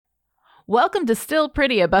Welcome to Still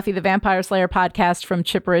Pretty, a Buffy the Vampire Slayer podcast from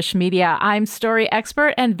Chipperish Media. I'm story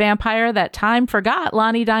expert and vampire that time forgot,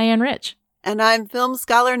 Lonnie Diane Rich. And I'm film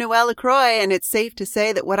scholar Noelle LaCroix, and it's safe to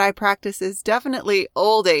say that what I practice is definitely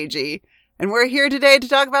old agey. And we're here today to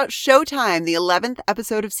talk about Showtime, the 11th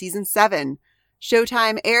episode of Season 7.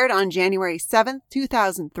 Showtime aired on January 7th,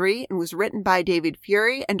 2003, and was written by David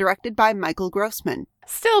Fury and directed by Michael Grossman.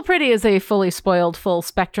 Still Pretty is a fully spoiled,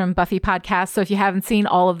 full-spectrum Buffy podcast, so if you haven't seen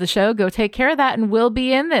all of the show, go take care of that, and we'll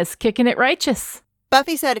be in this, kicking it righteous.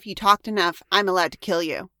 Buffy said if you talked enough, I'm allowed to kill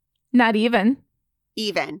you. Not even.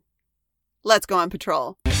 Even. Let's go on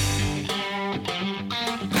patrol.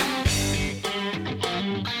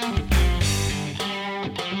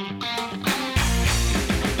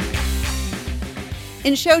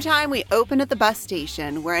 In Showtime, we open at the bus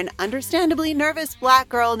station, where an understandably nervous black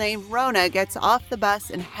girl named Rona gets off the bus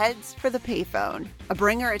and heads for the payphone. A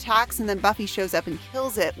bringer attacks, and then Buffy shows up and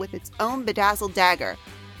kills it with its own bedazzled dagger.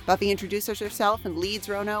 Buffy introduces herself and leads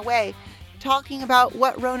Rona away, talking about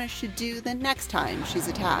what Rona should do the next time she's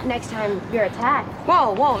attacked. Next time you're attacked.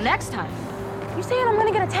 Whoa, next time. You saying I'm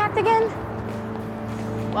gonna get attacked again?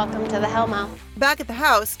 Welcome to the Hellmouth. Back at the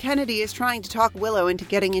house, Kennedy is trying to talk Willow into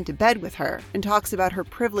getting into bed with her and talks about her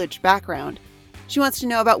privileged background. She wants to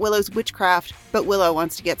know about Willow's witchcraft, but Willow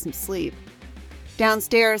wants to get some sleep.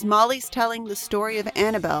 Downstairs, Molly's telling the story of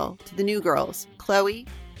Annabelle to the new girls, Chloe,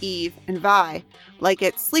 Eve, and Vi, like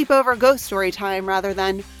it's sleepover ghost story time rather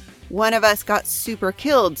than one of us got super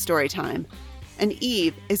killed story time. And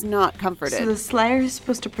Eve is not comforted. So the Slayer is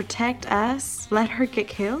supposed to protect us? Let her get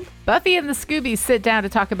killed? Buffy and the Scoobies sit down to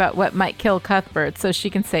talk about what might kill Cuthbert so she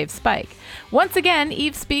can save Spike. Once again,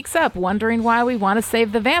 Eve speaks up, wondering why we want to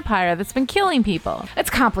save the vampire that's been killing people. It's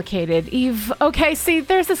complicated, Eve. Okay, see,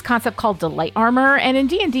 there's this concept called Delight Armor, and in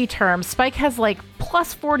D&D terms, Spike has like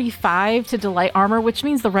plus 45 to Delight Armor, which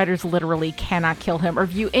means the writers literally cannot kill him or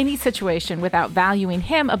view any situation without valuing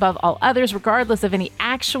him above all others, regardless of any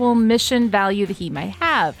actual mission value that he might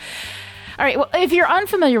have. All right, well, if you're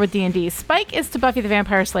unfamiliar with D&D, Spike is to Buffy the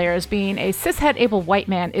Vampire Slayer as being a cishet able white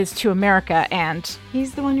man is to America, and...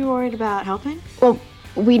 He's the one you're worried about helping? Well,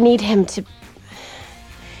 we need him to...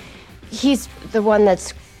 He's the one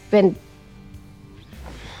that's been...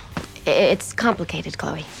 It's complicated,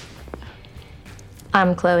 Chloe.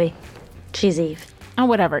 I'm Chloe. She's Eve. Oh,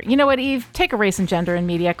 whatever. You know what, Eve? Take a race and gender and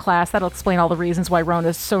media class. That'll explain all the reasons why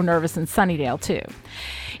Rona's so nervous in Sunnydale, too.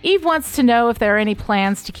 Eve wants to know if there are any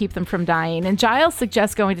plans to keep them from dying, and Giles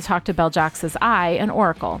suggests going to talk to Beljox's Eye, an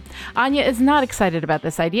oracle. Anya is not excited about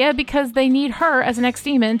this idea because they need her as an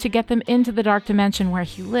ex-demon to get them into the dark dimension where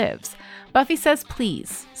he lives. Buffy says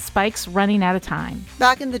please. Spike's running out of time.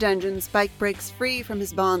 Back in the dungeon, Spike breaks free from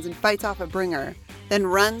his bonds and fights off a bringer, then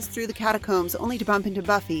runs through the catacombs only to bump into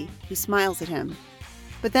Buffy, who smiles at him.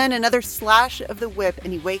 But then another slash of the whip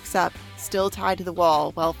and he wakes up, still tied to the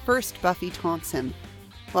wall, while first Buffy taunts him.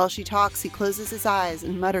 While she talks, he closes his eyes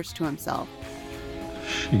and mutters to himself.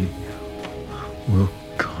 She will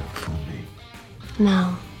come for me.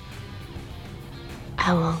 No.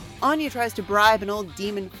 I won't. Anya tries to bribe an old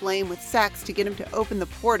demon flame with sex to get him to open the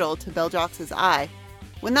portal to Beljox's Eye.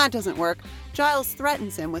 When that doesn't work, Giles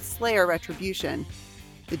threatens him with Slayer retribution.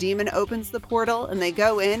 The demon opens the portal and they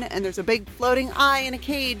go in, and there's a big floating eye in a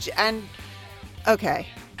cage, and... okay.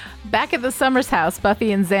 Back at the Summers house,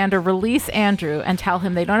 Buffy and Xander release Andrew and tell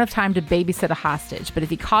him they don't have time to babysit a hostage, but if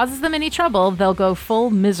he causes them any trouble, they'll go full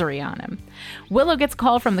misery on him. Willow gets a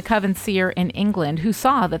call from the Coven Seer in England, who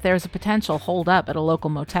saw that there's a potential hold-up at a local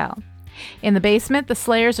motel. In the basement, the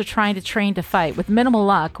Slayers are trying to train to fight with minimal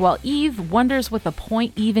luck, while Eve wonders what the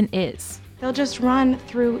point even is. They'll just run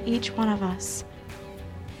through each one of us.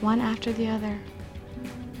 One after the other.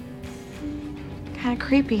 Kinda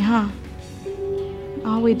creepy, huh?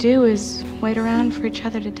 All we do is wait around for each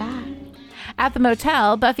other to die. At the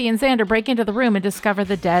motel, Buffy and Xander break into the room and discover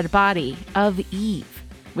the dead body of Eve,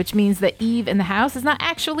 which means that Eve in the house is not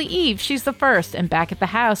actually Eve. She's the first, and back at the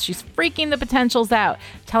house, she's freaking the potentials out,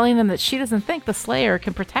 telling them that she doesn't think the Slayer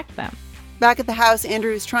can protect them. Back at the house,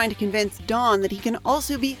 Andrew is trying to convince Dawn that he can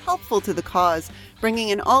also be helpful to the cause, bringing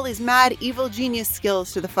in all his mad, evil genius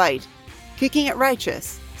skills to the fight. Kicking it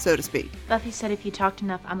righteous, so to speak. Buffy said if you talked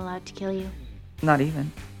enough, I'm allowed to kill you. Not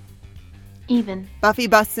even. Even. Buffy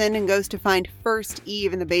busts in and goes to find first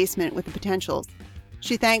Eve in the basement with the potentials.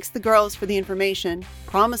 She thanks the girls for the information,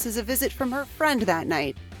 promises a visit from her friend that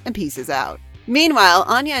night, and peaces out. Meanwhile,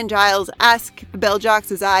 Anya and Giles ask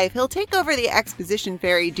Beljox's Eye if he'll take over the exposition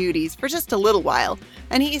fairy duties for just a little while,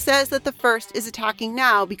 and he says that the first is attacking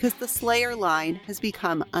now because the Slayer line has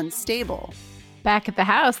become unstable. Back at the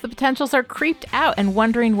house, the Potentials are creeped out and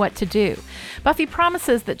wondering what to do. Buffy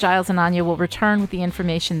promises that Giles and Anya will return with the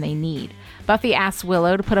information they need. Buffy asks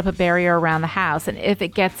Willow to put up a barrier around the house, and if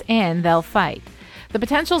it gets in, they'll fight. The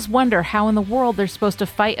Potentials wonder how in the world they're supposed to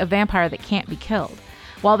fight a vampire that can't be killed.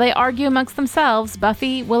 While they argue amongst themselves,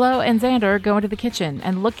 Buffy, Willow, and Xander go into the kitchen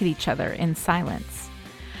and look at each other in silence.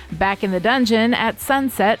 Back in the dungeon, at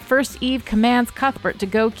sunset, First Eve commands Cuthbert to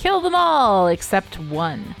go kill them all except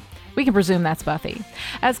one. We can presume that's Buffy.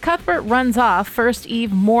 As Cuthbert runs off, First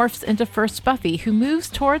Eve morphs into First Buffy, who moves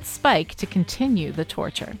towards Spike to continue the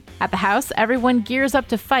torture. At the house, everyone gears up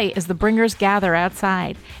to fight as the Bringers gather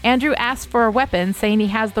outside. Andrew asks for a weapon, saying he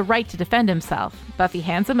has the right to defend himself. Buffy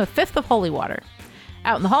hands him a fifth of holy water.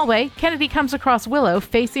 Out in the hallway, Kennedy comes across Willow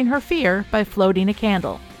facing her fear by floating a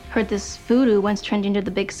candle. Heard this voodoo once turned into the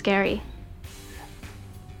big scary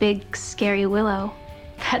Willow.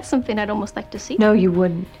 That's something I'd almost like to see. No, you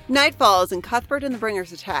wouldn't. Night falls and Cuthbert and the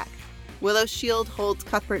Bringers attack. Willow's shield holds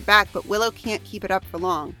Cuthbert back, but Willow can't keep it up for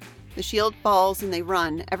long. The shield falls and they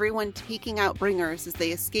run, everyone taking out Bringers as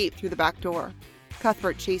they escape through the back door.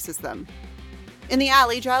 Cuthbert chases them. In the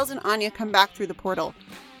alley, Giles and Anya come back through the portal.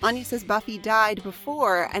 Anya says Buffy died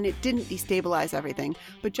before and it didn't destabilize everything,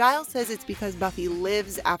 but Giles says it's because Buffy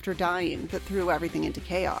lives after dying that threw everything into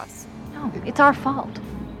chaos. No, it's our fault.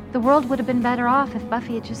 The world would have been better off if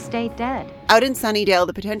Buffy had just stayed dead. Out in Sunnydale,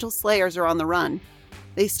 the Potential Slayers are on the run.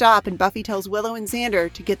 They stop and Buffy tells Willow and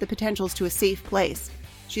Xander to get the Potentials to a safe place.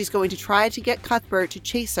 She's going to try to get Cuthbert to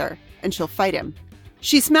chase her, and she'll fight him.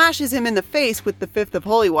 She smashes him in the face with the fifth of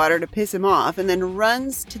holy water to piss him off, and then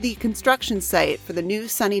runs to the construction site for the new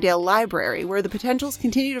Sunnydale Library, where the Potentials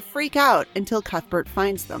continue to freak out until Cuthbert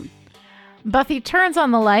finds them. Buffy turns on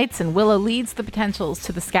the lights and Willow leads the Potentials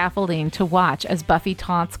to the scaffolding to watch as Buffy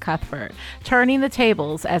taunts Cuthbert, turning the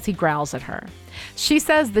tables as he growls at her. She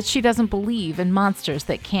says that she doesn't believe in monsters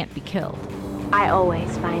that can't be killed. I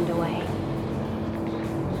always find a way.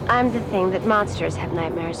 I'm the thing that monsters have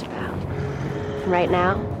nightmares about. And right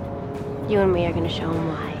now, you and me are going to show them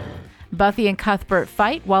why. Buffy and Cuthbert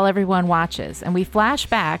fight while everyone watches, and we flash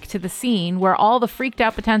back to the scene where all the freaked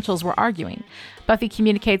out Potentials were arguing. Buffy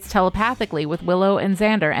communicates telepathically with Willow and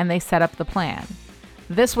Xander, and they set up the plan.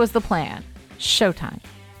 This was the plan. Showtime.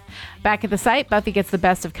 Back at the site, Buffy gets the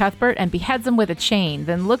best of Cuthbert and beheads him with a chain,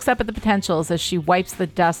 then looks up at the Potentials as she wipes the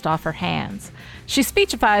dust off her hands. She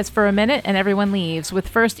speechifies for a minute, and everyone leaves, with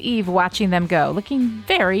First Eve watching them go, looking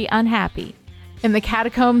very unhappy. In the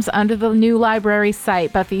catacombs under the new library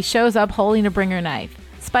site, Buffy shows up holding a bringer knife.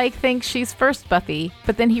 Spike thinks she's First Buffy,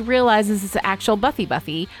 but then he realizes it's actual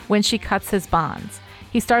Buffy when she cuts his bonds.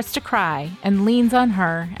 He starts to cry and leans on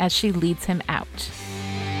her as she leads him out.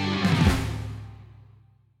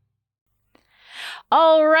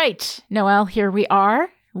 All right, Noelle, here we are,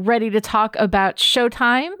 ready to talk about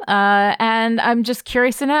Showtime. And I'm just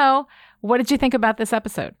curious to know, what did you think about this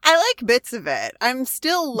episode? I like bits of it. I'm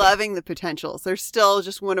still loving the Potentials. They're still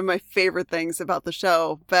just one of my favorite things about the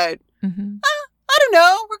show. But I don't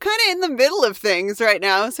know. We're kind of in the middle of things right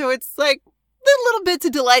now. So it's like little bits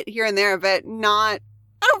of delight here and there, but not...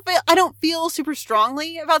 I don't feel super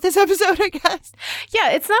strongly about this episode, I guess.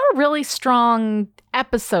 Yeah, it's not a really strong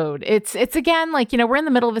episode. It's again, like, we're in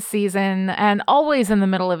the middle of a season, and always in the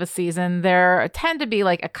middle of a season, there tend to be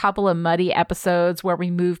like a couple of muddy episodes where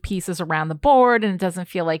we move pieces around the board and it doesn't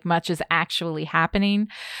feel like much is actually happening.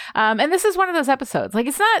 And this is one of those episodes. Like,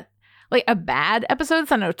 it's not like a bad episode.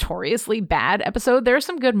 It's a notoriously bad episode. There are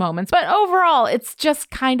some good moments, but overall, it's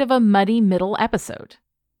just kind of a muddy middle episode.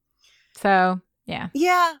 So...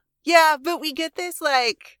 Yeah, but we get this,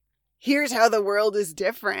 like, here's how the world is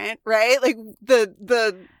different, right? Like,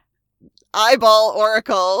 the eyeball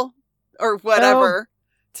oracle, or whatever,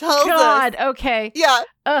 tells us. Okay. Yeah.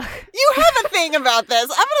 Ugh. You have a thing about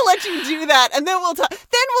this. I'm going to let you do that, and then we'll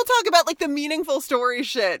talk about, like, the meaningful story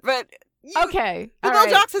shit, but... Okay. The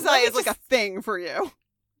Bell-Jox's eye is, like, a thing for you.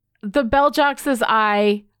 The Bell-Jox's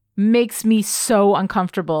eye makes me so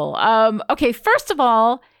uncomfortable. Okay, first of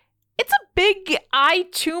all... It's a big eye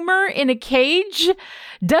tumor in a cage.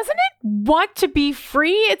 Doesn't it want to be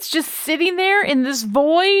free? It's just sitting there in this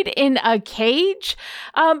void in a cage.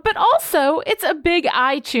 But also, it's a big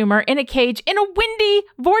eye tumor in a cage in a windy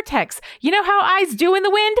vortex. You know how eyes do in the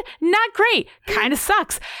wind? Not great. Kind of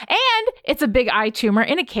sucks. And it's a big eye tumor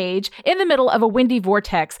in a cage in the middle of a windy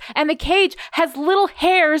vortex. And the cage has little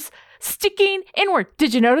hairs sticking inward.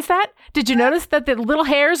 Did you notice that? Did you notice that the little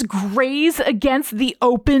hairs graze against the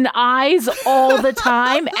open eyes all the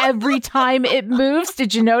time, every time it moves?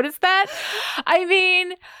 Did you notice that? I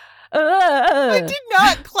mean... I did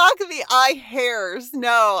not clock the eye hairs.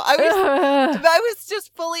 No, I was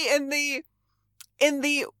just fully in the...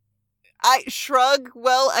 I shrug,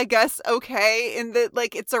 well, I guess okay, in that,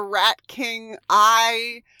 like, it's a Rat King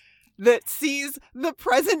eye that sees the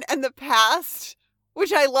present and the past,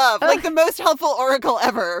 which I love. Like, the most helpful oracle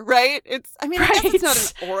ever, right? I guess it's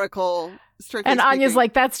not an oracle, strictly And speaking. Anya's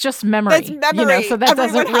like, that's just memory. That's memory. So that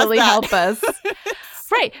Everyone doesn't has really that. help us.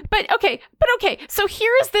 Right. But okay. So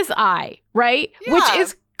here is this eye, right? Yeah. Which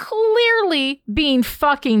is clearly being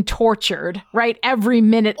fucking tortured, right? Every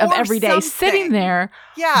minute of Or every day, something. sitting there,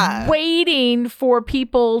 Yeah. waiting for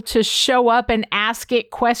people to show up and ask it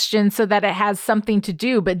questions so that it has something to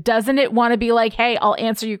do. But doesn't it want to be like, hey, I'll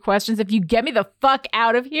answer your questions if you get me the fuck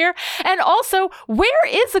out of here? And also, where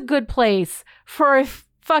is a good place for a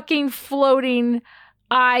fucking floating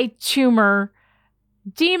eye tumor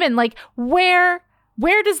demon? Like, where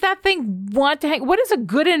does that thing want to hang? What is a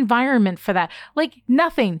good environment for that? Like,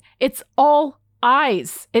 nothing. It's all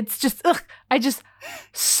eyes. It's just, I just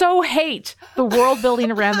so hate the world building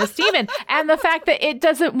around this demon and the fact that it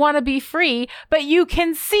doesn't want to be free, but you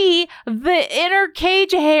can see the inner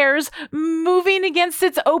cage hairs moving against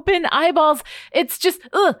its open eyeballs. It's just,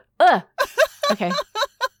 Okay.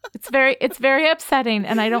 It's very upsetting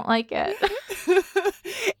and I don't like it.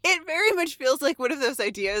 It very much feels like one of those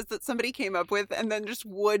ideas that somebody came up with and then just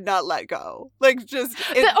would not let go. Like, just...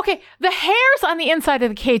 The hairs on the inside of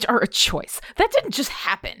the cage are a choice. That didn't just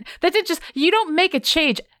happen. You don't make a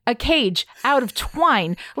cage out of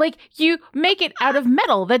twine. Like, you make it out of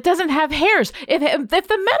metal that doesn't have hairs. If the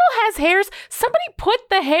metal has hairs, somebody put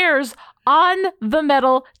the hairs on the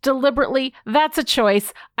metal deliberately. That's a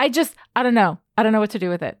choice. I don't know. I don't know what to do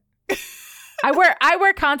with it. I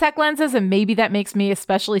wear contact lenses, and maybe that makes me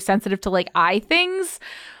especially sensitive to like eye things.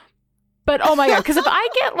 But oh my God, because if I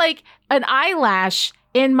get like an eyelash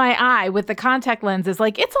in my eye with the contact lenses,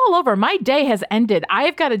 like, it's all over. My day has ended.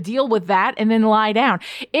 I've got to deal with that and then lie down.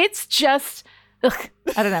 It's just, I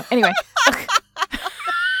don't know. Anyway.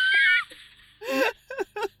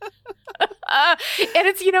 And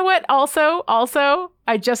it's, you know what? Also,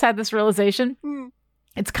 I just had this realization.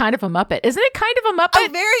 It's kind of a Muppet. Isn't it kind of a Muppet? Oh,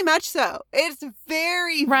 very much so. It's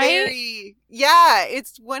very, Right? very... Yeah,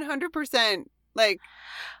 it's 100% like...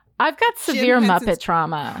 I've got severe Jim Muppet Henson's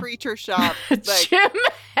trauma. Creature shop. Like, Jim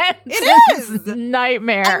it Henson's is!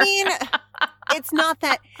 nightmare. I mean, it's not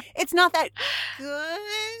that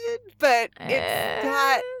good, but it's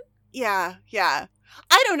got... Yeah.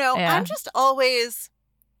 I don't know. Yeah. I'm just always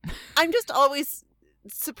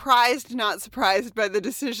surprised, not surprised by the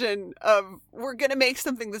decision of we're going to make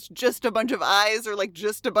something that's just a bunch of eyes or like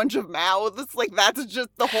just a bunch of mouths. Like, that's just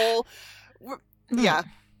the whole,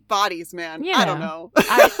 bodies, man. Yeah. I don't know.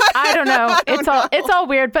 I don't know. I It's all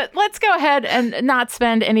weird, but let's go ahead and not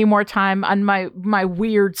spend any more time on my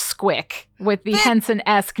weird squick with the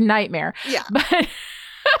Henson-esque nightmare. Yeah. But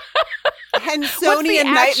Hensonian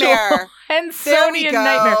nightmare. Hensonian There we go.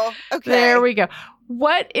 nightmare. Okay. There we go.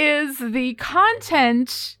 What is the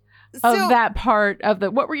content of that part of the?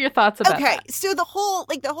 What were your thoughts about that? So the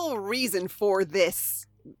whole reason for this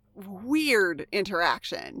weird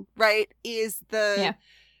interaction, right, is the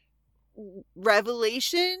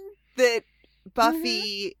revelation that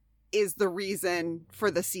Buffy is the reason for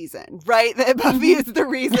the season, right? That Buffy is the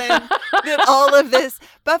reason that all of this,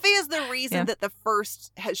 Buffy is the reason that the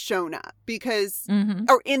first has shown up because,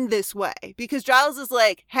 or in this way, because Giles is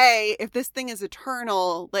like, hey, if this thing is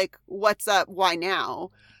eternal, like, what's up? Why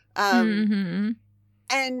now? And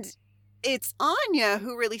it's Anya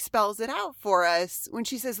who really spells it out for us when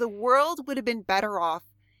she says the world would have been better off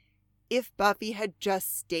if Buffy had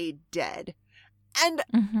just stayed dead. And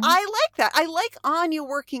I like that. I like Anya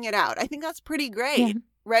working it out. I think that's pretty great,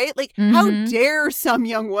 right? Like, how dare some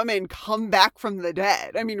young woman come back from the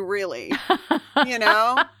dead? I mean, really, you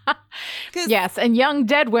know? Yes, and young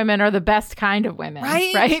dead women are the best kind of women,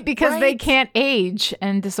 right? Because they can't age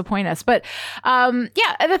and disappoint us. But the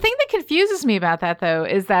thing that confuses me about that, though,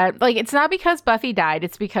 is that, like, it's not because Buffy died,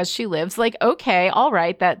 it's because she lives. Like, okay, all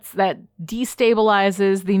right, that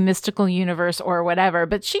destabilizes the mystical universe or whatever,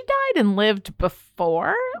 but she died and lived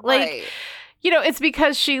before. Like, you know, it's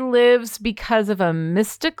because she lives because of a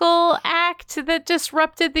mystical act that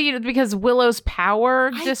disrupted because Willow's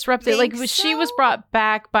power disrupted. Like, she was brought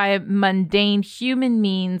back by mundane human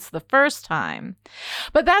means the first time.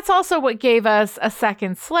 But that's also what gave us a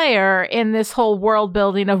second Slayer in this whole world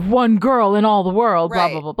building of one girl in all the world, blah,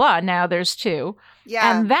 blah, blah, blah. Now there's two.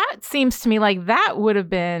 Yeah. And that seems to me like that would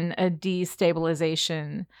have been a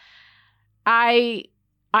destabilization. I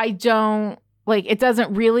don't... Like, it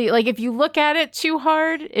doesn't really, like, if you look at it too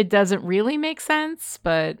hard, it doesn't really make sense,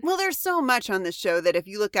 but... Well, there's so much on this show that if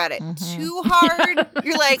you look at it too hard,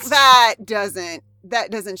 you're like, that doesn't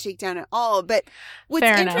that doesn't shake down at all. But what's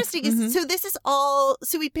Fair enough. interesting is, so this is all,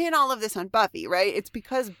 so we pin all of this on Buffy, right? It's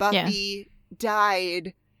because Buffy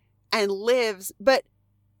died and lives, but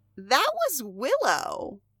that was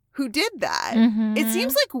Willow who did that. It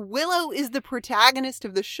seems like Willow is the protagonist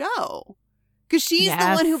of the show. Because she's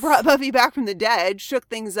the one who brought Buffy back from the dead, shook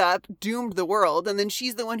things up, doomed the world, and then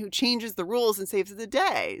she's the one who changes the rules and saves the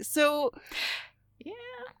day. So, yeah.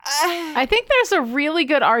 I think there's a really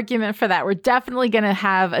good argument for that. We're definitely going to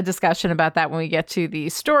have a discussion about that when we get to the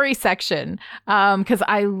story section, because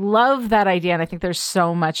I love that idea, and I think there's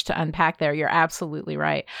so much to unpack there. You're absolutely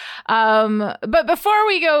right. But before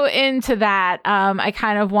we go into that, I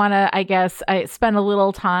kind of want to, I guess, I spend a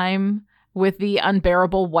little time with the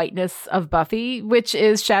unbearable whiteness of Buffy, which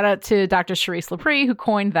is shout out to Dr. Charisse Lepre, who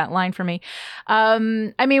coined that line for me. I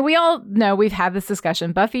mean, we all know, we've had this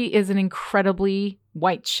discussion. Buffy is an incredibly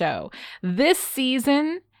white show. This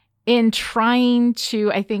season, in trying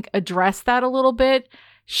to, I think, address that a little bit,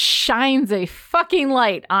 shines a fucking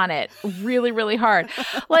light on it really, really hard.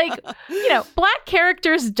 Like, you know, black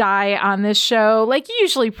characters die on this show, like,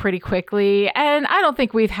 usually pretty quickly. And I don't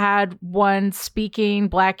think we've had one speaking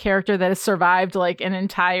black character that has survived like an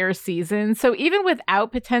entire season. So even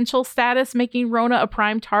without potential status making Rona a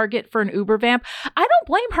prime target for an Uber vamp, I don't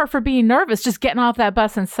blame her for being nervous just getting off that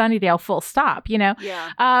bus in Sunnydale, full stop, you know?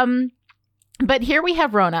 Yeah. But here we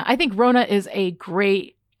have Rona. I think Rona is a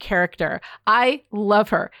great character. I love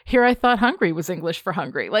her. Here I thought hungry was English for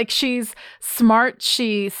hungry. Like, she's smart.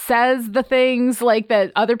 She says the things like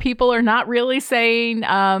that other people are not really saying.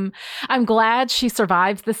 I'm glad she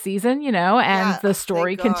survives the season, you know, and the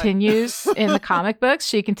story continues in the comic books.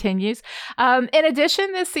 She continues. In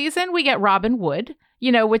addition, this season we get Robin Wood,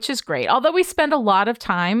 you know, which is great. Although we spend a lot of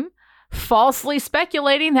time falsely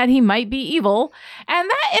speculating that he might be evil, and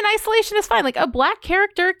that in isolation is fine. Like, a black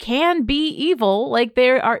character can be evil. Like,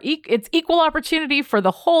 there are it's equal opportunity for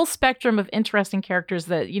the whole spectrum of interesting characters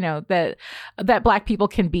that, you know, that black people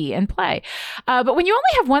can be and play. But when you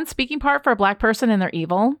only have one speaking part for a black person and they're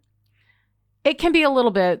evil, it can be a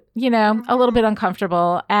little bit, you know, a little bit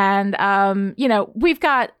uncomfortable. And you know, we've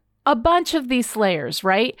got a bunch of these slayers,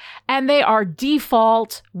 right? And they are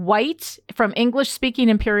default white from English-speaking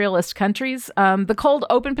imperialist countries. The cold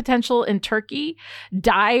open potential in Turkey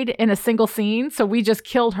died in a single scene, so we just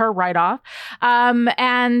killed her right off.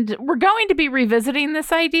 And we're going to be revisiting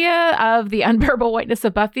this idea of the unbearable whiteness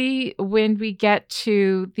of Buffy when we get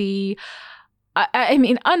to the I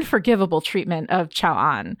mean, unforgivable treatment of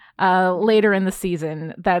Chao-An later in the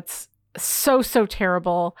season. That's so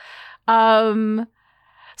terrible.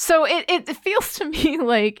 So it feels to me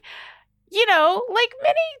like, you know, like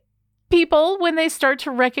many people, when they start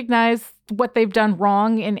to recognize what they've done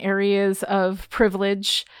wrong in areas of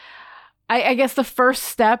privilege, I guess the first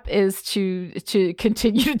step is to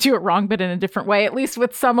continue to do it wrong, but in a different way, at least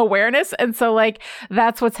with some awareness. And so, like,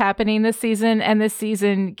 that's what's happening this season. And this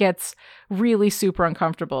season gets really super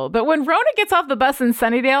uncomfortable. But when Rona gets off the bus in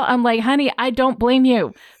Sunnydale, I'm like, honey, I don't blame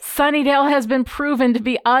you. Sunnydale has been proven to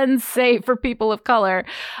be unsafe for people of color.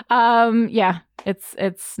 Yeah,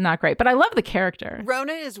 it's not great, but I love the character.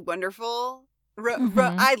 Rona is wonderful.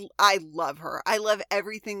 I love her. I love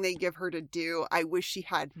everything they give her to do. I wish she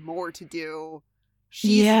had more to do.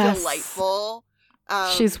 She's delightful.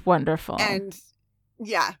 She's wonderful. And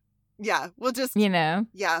yeah, we'll just, you know,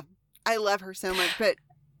 I love her so much. But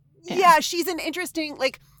yeah, she's an interesting,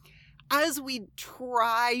 like, as we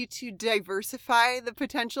try to diversify the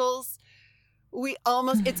potentials,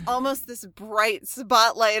 it's almost this bright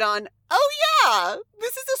spotlight on, oh yeah,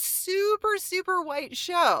 this is a super, super white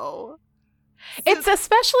show. So, it's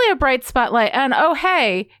especially a bright spotlight. And oh,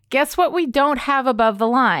 hey, guess what we don't have above the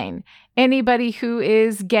line? Anybody who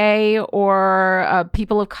is gay or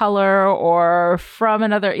people of color or from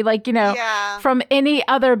another, like, you know, from any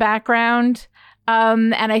other background.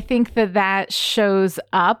 And I think that shows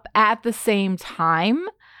up at the same time.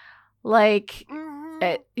 Like,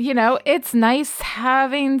 you know, it's nice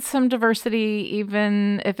having some diversity,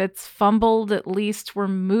 even if it's fumbled. At least we're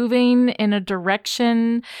moving in a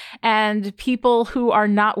direction, and people who are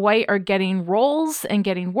not white are getting roles and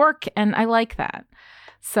getting work, and I like that.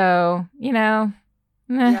 So, you know,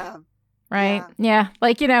 right? Yeah.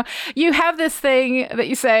 Like, you know, you have this thing that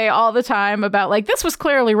you say all the time about, like, this was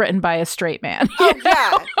clearly written by a straight man.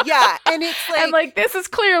 Oh, yeah. And it's like, and like, this is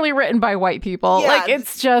clearly written by white people. Like,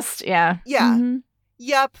 it's just, yeah.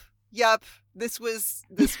 Yep. This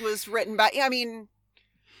was written by, I mean,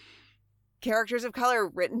 characters of color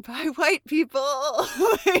written by white people.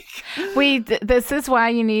 This is why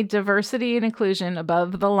you need diversity and inclusion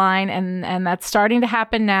above the line, and that's starting to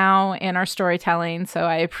happen now in our storytelling. So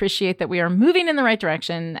I appreciate that we are moving in the right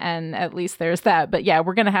direction, and at least there's that. But yeah,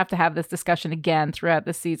 we're going to have this discussion again throughout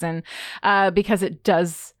the season because it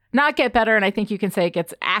does not get better, and I think you can say it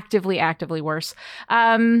gets actively worse.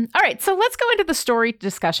 All right, so let's go into the story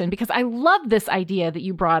discussion, because I love this idea that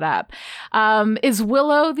you brought up. Is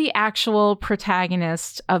Willow the actual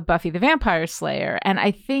protagonist of Buffy the Vampire Slayer? And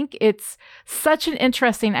I think it's such an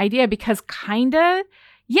interesting idea because kinda,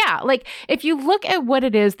 yeah, like if you look at what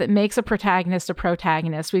it is that makes a protagonist,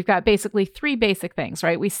 we've got basically three basic things,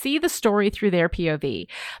 right? We see the story through their POV.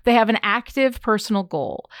 They have an active personal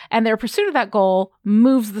goal, and their pursuit of that goal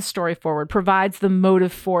moves the story forward, provides the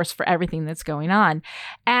motive force for everything that's going on.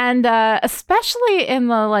 And especially in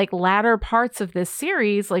the latter parts of this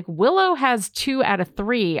series, Willow has 2 out of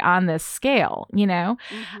 3 on this scale, you know?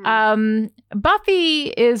 Mm-hmm. Buffy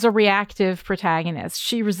is a reactive protagonist.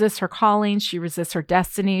 She resists her calling. She resists her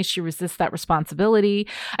destiny. She resists that responsibility.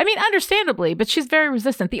 I mean, understandably, but she's very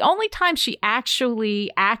resistant. The only time she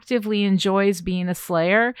actually actively enjoys being a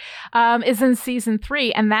Slayer is in season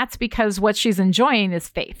 3. And that's because what she's enjoying is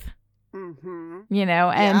Faith. Mm-hmm. You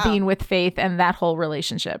know, and being with Faith and that whole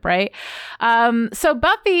relationship, right? So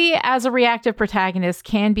Buffy as a reactive protagonist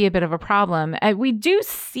can be a bit of a problem. We do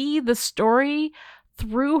see the story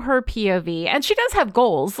through her POV, and she does have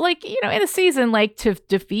goals, in a season, to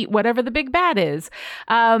defeat whatever the big bad is.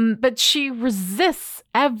 But she resists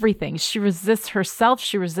everything. She resists herself.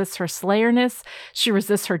 She resists her slayerness. She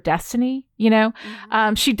resists her destiny, you know?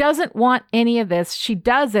 Mm-hmm. She doesn't want any of this. She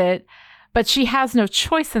does it, but she has no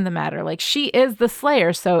choice in the matter. She is the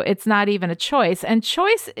Slayer, so it's not even a choice. And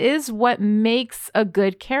choice is what makes a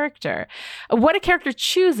good character. What a character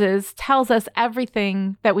chooses tells us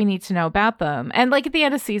everything that we need to know about them. And at the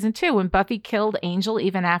end of season 2, when Buffy killed Angel,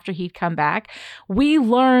 even after he'd come back, we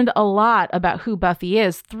learned a lot about who Buffy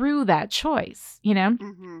is through that choice, you know?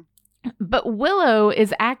 Mm-hmm. But Willow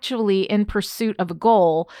is actually in pursuit of a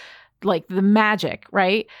goal, the magic,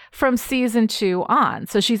 right? From season 2 on.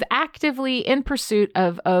 So she's actively in pursuit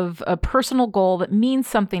of a personal goal that means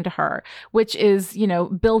something to her, which is,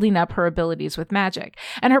 building up her abilities with magic.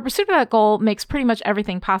 And her pursuit of that goal makes pretty much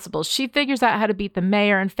everything possible. She figures out how to beat the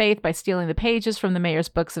mayor and Faith by stealing the pages from the mayor's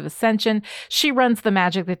books of ascension. She runs the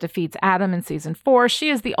magic that defeats Adam in season 4. She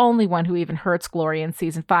is the only one who even hurts Glory in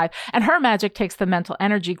season 5. And her magic takes the mental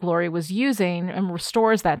energy Glory was using and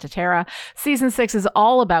restores that to Tara. Season 6 is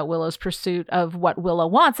all about Willow's pursuit of what Willow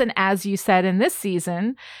wants. And as you said in this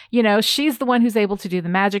season, she's the one who's able to do the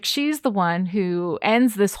magic. She's the one who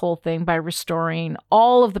ends this whole thing by restoring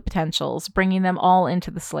all of the potentials, bringing them all into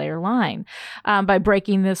the Slayer line, by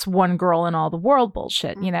breaking this one girl in all the world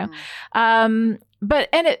bullshit, you know? And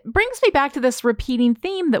it brings me back to this repeating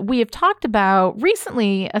theme that we have talked about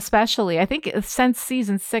recently, especially, I think since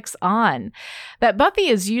season 6 on, that Buffy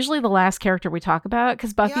is usually the last character we talk about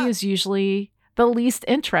because Buffy is usually the least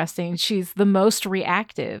interesting. She's the most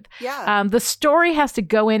reactive. Yeah. The story has to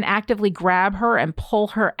go in, actively grab her and pull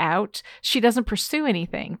her out. She doesn't pursue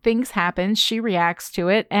anything. Things happen. She reacts to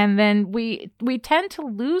it. And then we tend to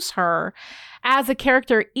lose her as a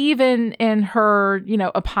character, even in her,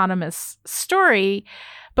 eponymous story.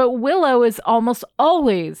 But Willow is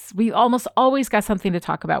we almost always got something to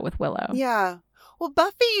talk about with Willow. Yeah. Well,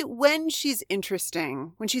 Buffy, when she's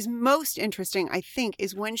most interesting, I think,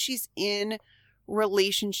 is when she's in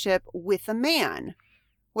relationship with a man,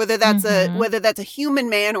 whether that's a human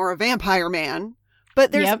man or a vampire man.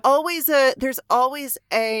 But there's always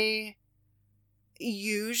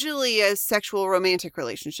usually a sexual romantic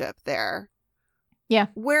relationship there. Yeah.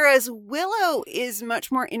 Whereas Willow is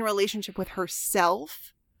much more in relationship with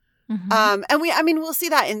herself. Mm-hmm. And we'll see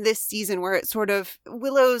that in this season where it's sort of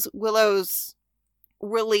Willow's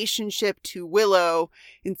relationship to Willow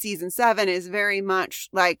in season 7 is very much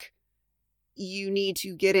you need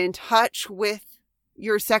to get in touch with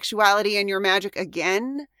your sexuality and your magic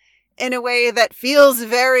again in a way that feels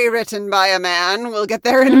very written by a man. We'll get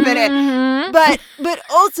there in a minute. Mm-hmm. But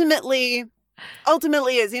ultimately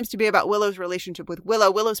it seems to be about Willow's relationship with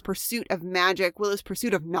Willow's pursuit of magic, Willow's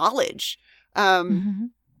pursuit of knowledge,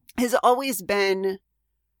 has always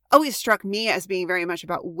struck me as being very much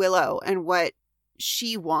about Willow and what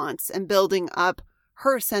she wants and building up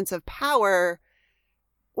her sense of power.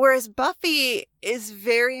 Whereas Buffy is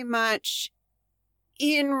very much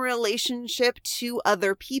in relationship to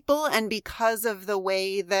other people. And because of the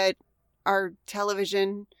way that our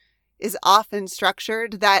television is often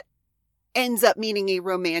structured, that ends up meaning a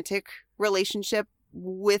romantic relationship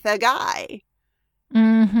with a guy.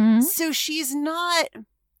 Mm-hmm. So she's not...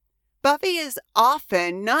 Buffy is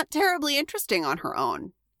often not terribly interesting on her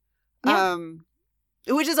own. Yeah.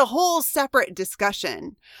 Which is a whole separate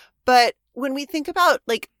discussion. But when we think about,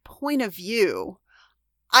 like, point of view,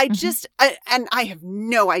 and I have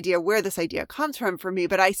no idea where this idea comes from for me,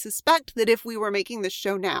 but I suspect that if we were making this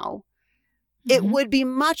show now, it would be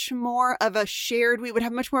much more of a we would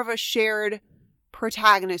have much more of a shared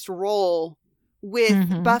protagonist role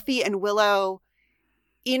with Buffy and Willow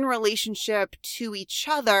in relationship to each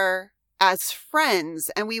other as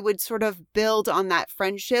friends. And we would sort of build on that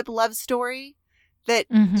friendship love story that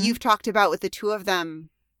you've talked about with the two of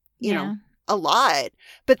them, you know, a lot,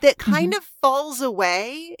 but that kind of falls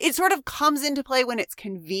away. It sort of comes into play when it's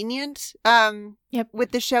convenient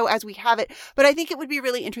with the show as we have it. But I think it would be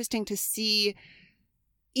really interesting to see,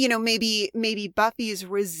 you know, maybe Buffy's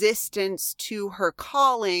resistance to her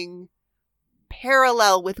calling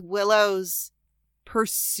parallel with Willow's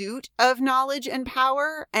pursuit of knowledge and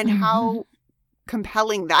power, and how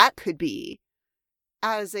compelling that could be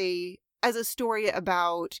as a story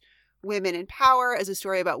about women in power, as a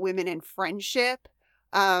story about women in friendship.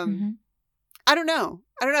 I don't know.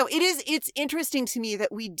 It's interesting to me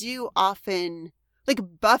that we do often, like,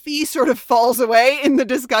 Buffy sort of falls away in the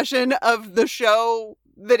discussion of the show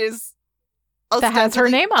that has her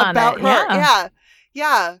name on about it. her.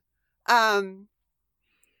 Yeah.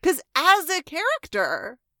 Because as a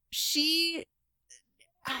character, she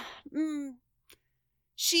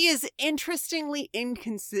is interestingly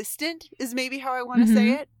inconsistent, is maybe how I want to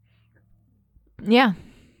say it. Yeah.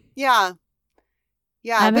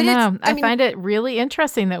 I don't know. I find it really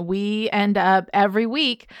interesting that we end up every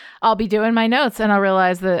week, I'll be doing my notes and I'll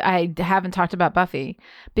realize that I haven't talked about Buffy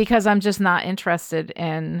because I'm just not interested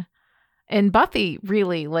in Buffy,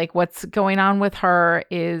 really. Like, what's going on with her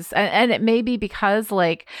is, and it may be because,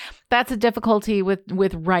 like, that's a difficulty with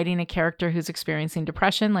writing a character who's experiencing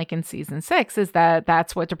depression, like in season 6, is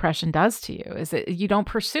that's what depression does to you, is that you don't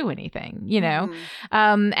pursue anything, you know?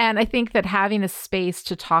 And I think that having a space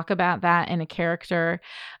to talk about that in a character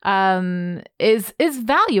is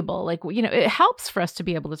valuable. Like, you know, it helps for us to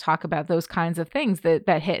be able to talk about those kinds of things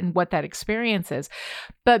that hit and what that experience is.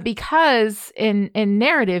 But because in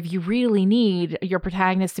narrative, you really need your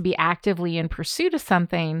protagonist to be actively in pursuit of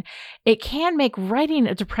something, it can make writing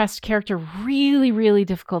a depressed character really, really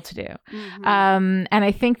difficult to do. And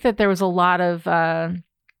I think that there was a lot of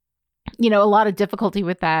difficulty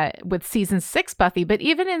with that with season 6 Buffy, but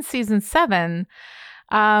even in season 7,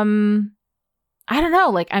 I don't know,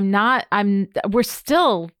 like,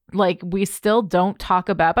 we still don't talk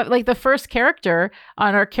about, but like the first character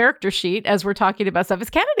on our character sheet as we're talking about stuff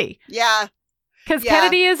is Kennedy. Yeah. Because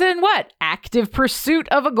Kennedy is in what? Active pursuit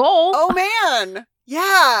of a goal. Oh, man.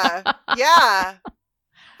 Yeah. Yeah.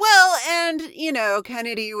 Well, and, you know,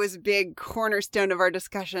 Kennedy was a big cornerstone of our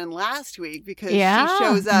discussion last week because she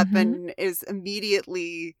shows up and is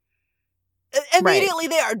immediately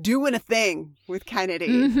they are doing a thing with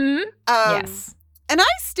Kennedy. Yes. And I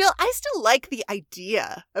still like the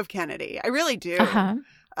idea of Kennedy. I really do.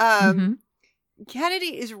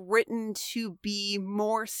 Kennedy is written to be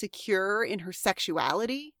more secure in her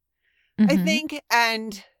sexuality, I think.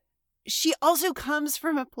 And she also comes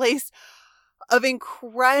from a place of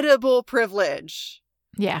incredible privilege.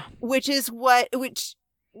 Yeah. Which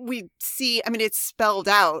we see, I mean, it's spelled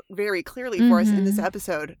out very clearly for us in this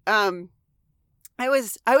episode. I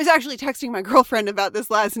was actually texting my girlfriend about this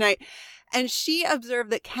last night, and she observed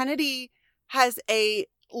that Kennedy has a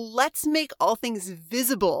let's make all things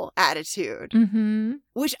visible attitude,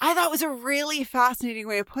 which I thought was a really fascinating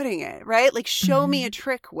way of putting it, right? Like, show me a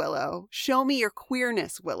trick, Willow. Show me your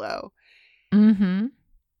queerness, Willow. And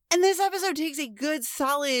this episode takes a good,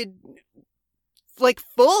 solid, like,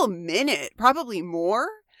 full minute, probably more,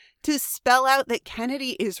 to spell out that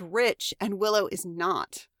Kennedy is rich and Willow is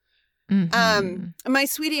not. My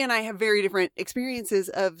sweetie and I have very different experiences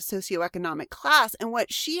of socioeconomic class, and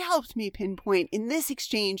what she helped me pinpoint in this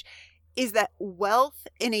exchange is that wealth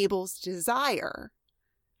enables desire.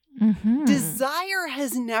 Desire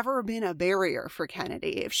has never been a barrier for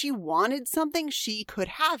Kennedy. If she wanted something, she could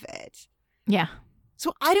have it. Yeah.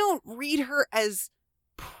 So I don't read her as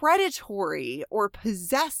predatory or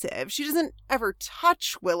possessive. She doesn't ever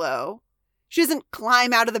touch Willow. She doesn't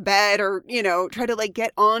climb out of the bed or, you know, try to, like,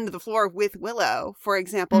 get onto the floor with Willow, for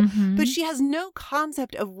example. But she has no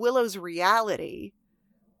concept of Willow's reality,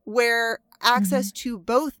 where access to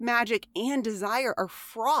both magic and desire are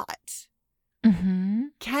fraught.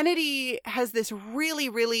 Kennedy has this really,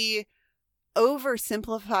 really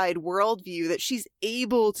oversimplified worldview that she's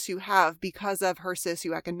able to have because of her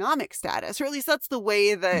socioeconomic status, or at least that's the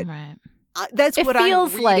way that That's It what I'm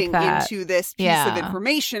feels like reading that. into this piece Yeah. of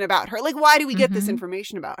information about her. Like, why do we get this Mhm.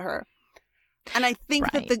 information about her? And I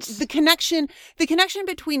think that Right. the connection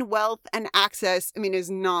between wealth and access, I mean, is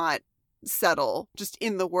not subtle just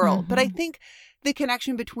in the world. But I Mhm. think the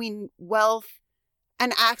connection between wealth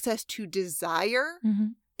and access to desire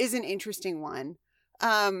Mhm. is an interesting one.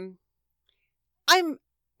 I'm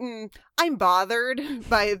bothered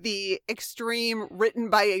by the extreme written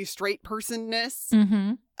by a straight personness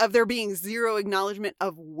Mhm. of there being zero acknowledgement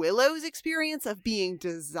of Willow's experience of being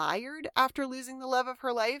desired after losing the love of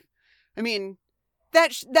her life. I mean,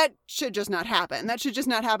 that should just not happen. That should just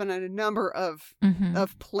not happen on a number of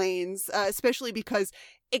Mhm. planes, especially because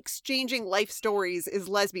exchanging life stories is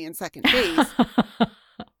lesbian second base.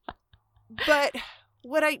 But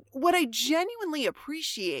what I genuinely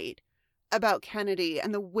appreciate about Kennedy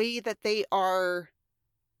and the way that they are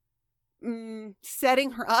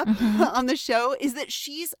setting her up Mhm. on the show is that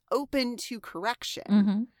she's open to correction.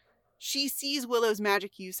 Mhm. She sees Willow's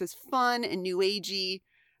magic use as fun and new agey,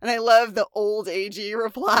 and I love the old agey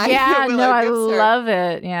reply. Yeah, that Willow no, I gives her. love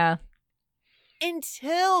it. Yeah.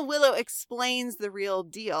 Until Willow explains the real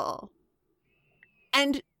deal.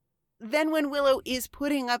 And then when Willow is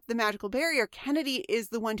putting up the magical barrier, Kennedy is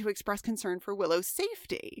the one to express concern for Willow's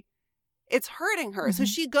safety. It's hurting her. So Mhm.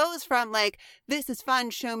 she goes from like, this is fun,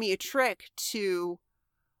 show me a trick, to,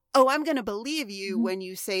 oh, I'm going to believe you Mhm. when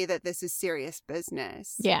you say that this is serious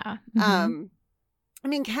business. Yeah. Mhm. I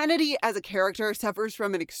mean, Kennedy as a character suffers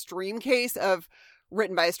from an extreme case of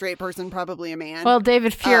written by a straight person, probably a man. Well,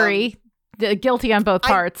 David Fury, guilty on both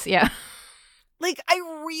parts. Yeah. Like, I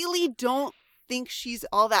really don't think she's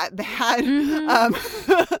all that bad. Mhm.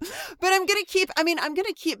 But I'm going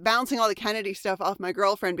to keep bouncing all the Kennedy stuff off my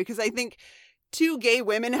girlfriend because I think two gay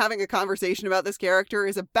women having a conversation about this character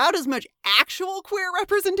is about as much actual queer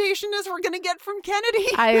representation as we're going to get from Kennedy.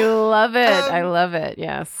 I love it. I love it.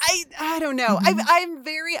 Yes. I don't know.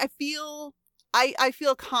 Mhm. I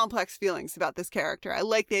feel complex feelings about this character. I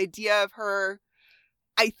like the idea of her.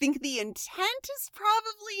 I think the intent is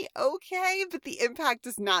probably okay, but the impact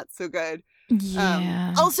is not so good.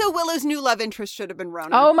 Yeah. Also, Willow's new love interest should have been Rona.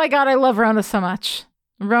 Oh my God, I love Rona so much.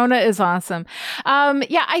 Rona is awesome.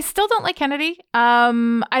 Yeah, I still don't like Kennedy.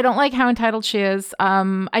 I don't like how entitled she is.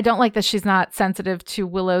 I don't like that she's not sensitive to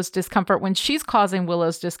Willow's discomfort. When she's causing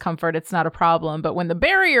Willow's discomfort, it's not a problem. But when the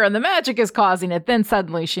barrier and the magic is causing it, then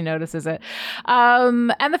suddenly she notices it.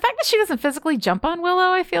 And the fact that she doesn't physically jump on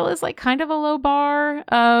Willow, I feel, is like kind of a low bar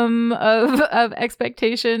of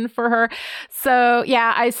expectation for her. So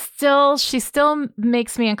yeah, she still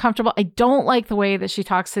makes me uncomfortable. I don't like the way that she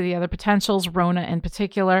talks to the other potentials, Rona in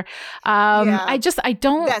particular. That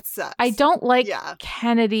sucks. I don't like Yeah.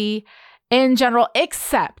 Kennedy in general,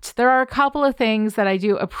 except there are a couple of things that I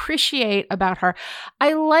do appreciate about her.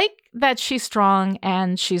 I like that she's strong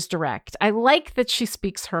and she's direct. I like that she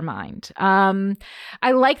speaks her mind.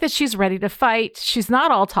 I like that she's ready to fight. She's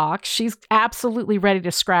not all talk. She's absolutely ready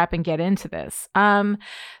to scrap and get into this.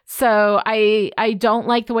 So I don't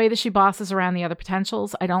like the way that she bosses around the other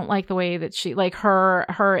potentials. I don't like the way that she, like, her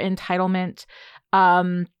entitlement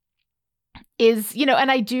is,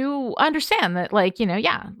 and I do understand that, like,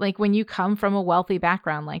 like when you come from a wealthy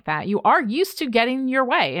background like that, you are used to getting your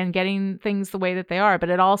way and getting things the way that they are, but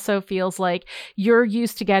it also feels like you're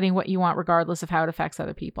used to getting what you want regardless of how it affects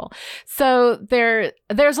other people. So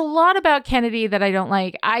there's a lot about Kennedy that I don't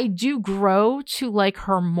like. I do grow to like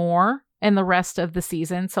her more in the rest of the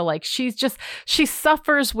season. So like she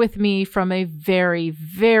suffers with me from a very,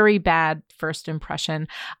 very bad first impression.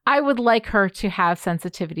 I would like her to have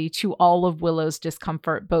sensitivity to all of Willow's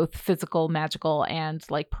discomfort, both physical, magical, and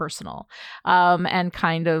like personal, and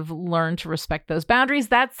kind of learn to respect those boundaries.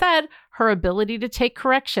 That said, her ability to take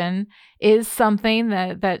correction is something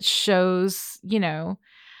that shows,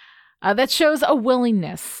 that shows a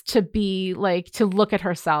willingness to be like, to look at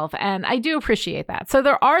herself. And I do appreciate that. So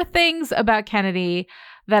there are things about Kennedy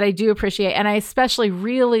that I do appreciate. And I especially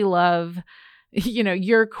really love,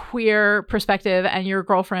 your queer perspective and your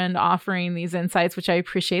girlfriend offering these insights, which I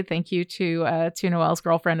appreciate. Thank you to Noelle's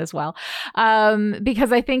girlfriend as well.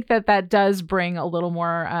 Because I think that does bring a little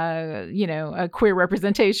more, a queer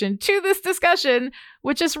representation to this discussion,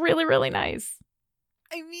 which is really, really nice.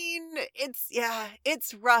 I mean,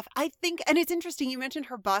 it's rough. I think, and it's interesting, you mentioned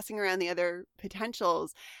her bossing around the other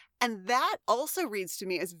potentials, and that also reads to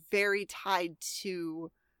me as very tied to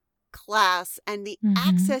class and the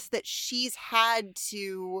access that she's had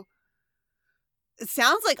to, it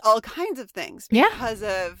sounds like all kinds of things because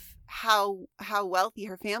of how wealthy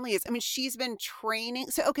her family is. I mean, she's been training.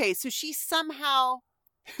 So she somehow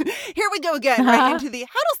Here we go again, right into the,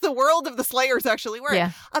 how does the world of the Slayers actually work?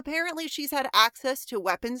 Yeah. Apparently she's had access to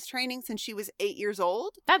weapons training since she was 8 years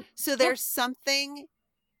old. So there's something,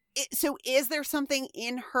 so is there something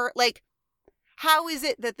in her, like, how is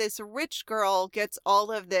it that this rich girl gets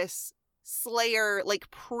all of this Slayer, like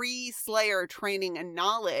pre-Slayer training and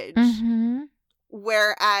knowledge,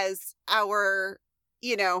 whereas our,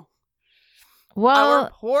 you know, our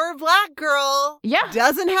poor black girl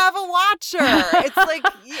doesn't have a watcher. It's like,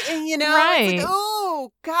 you know, right. It's like,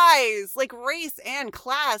 oh, guys, like race and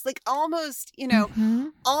class, like almost, you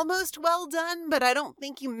know, almost well done, but I don't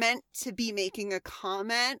think you meant to be making a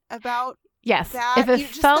comment about that. If it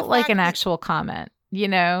felt like an actual comment, you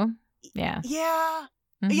know? Yeah. Yeah.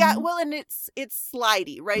 Yeah, well, and it's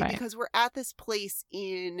slidey, right? Because we're at this place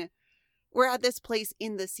in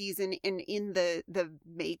the season and in the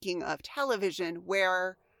making of television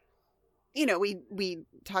where, you know, we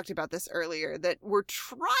talked about this earlier, that we're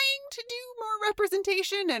trying to do more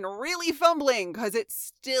representation and really fumbling because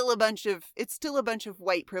it's still a bunch of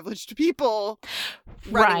white privileged people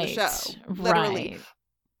running the show, literally. Right.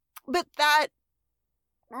 But that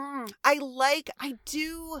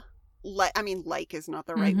I mean, like is not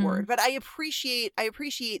the right word, but I appreciate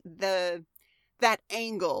that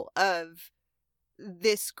angle of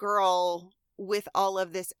this girl with all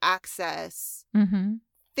of this access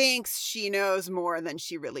thinks she knows more than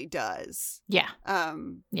she really does. Yeah.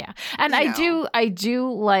 Yeah. And I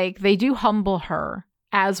do like, they do humble her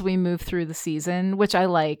as we move through the season, which I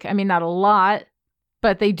like. I mean, not a lot,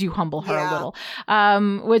 but they do humble her a little,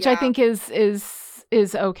 which I think is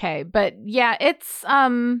okay. But yeah, it's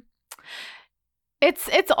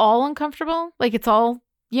all uncomfortable. Like, it's all,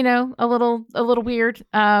 you know, a little weird.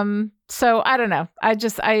 So I don't know.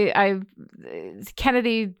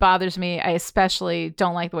 Kennedy bothers me. I especially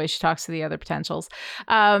don't like the way she talks to the other potentials.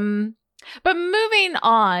 But moving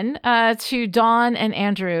on to Dawn and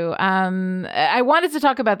Andrew, I wanted to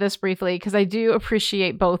talk about this briefly because I do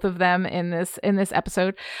appreciate both of them in this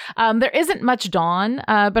episode. There isn't much Dawn,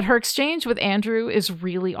 but her exchange with Andrew is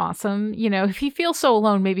really awesome. You know, if he feels so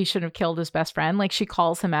alone, maybe he shouldn't have killed his best friend. Like, she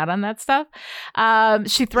calls him out on that stuff.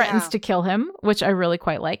 She threatens to kill him, which I really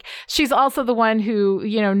quite like. She's also the one who,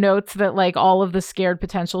 you know, notes that like all of the scared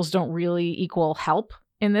potentials don't really equal help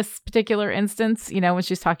in this particular instance, you know, when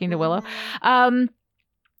she's talking to Willow.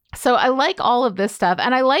 So I like all of this stuff.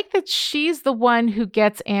 And I like that she's the one who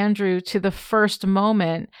gets Andrew to the first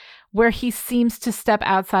moment where he seems to step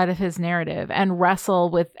outside of his narrative and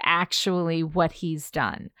wrestle with actually what he's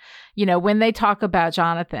done. You know, when they talk about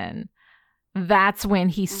Jonathan, that's when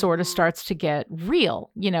he sort of starts to get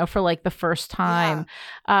real, you know, for like the first time.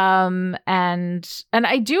 And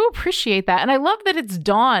I do appreciate that. And I love that it's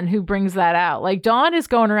Dawn who brings that out. Like, Dawn is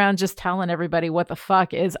going around just telling everybody what the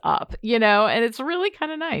fuck is up, you know, and it's really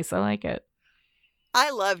kind of nice. I like it.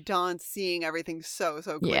 I love Dawn seeing everything so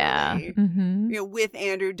clearly. Yeah. You know, with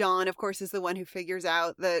Andrew, Dawn, of course, is the one who figures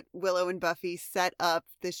out that Willow and Buffy set up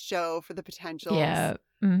this show for the potentials. Yeah.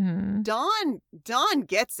 Dawn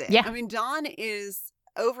gets it. Yeah. I mean, Dawn is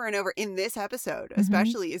over and over in this episode,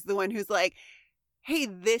 especially, is the one who's like, hey,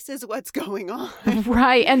 this is what's going on.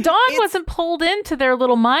 Right. And Dawn wasn't pulled into their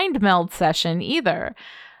little mind meld session either.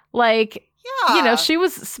 Like, you know, she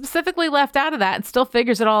was specifically left out of that and still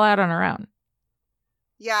figures it all out on her own.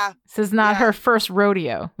 Yeah. This is not her first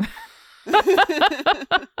rodeo.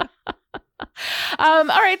 All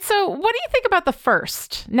right, so what do you think about the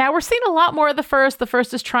first? Now we're seeing a lot more of the first. The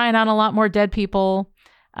first is trying on a lot more dead people.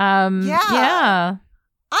 Yeah.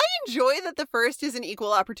 I enjoy that the first is an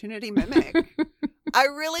equal opportunity mimic. I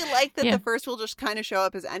really like that the first will just kind of show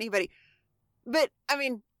up as anybody. But, I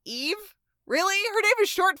mean, Eve? Really? Her name is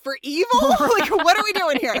short for evil? Like, what are we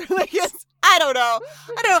doing here? Like, I don't know.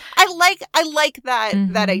 I like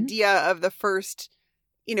that idea of the first,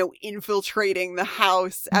 you know, infiltrating the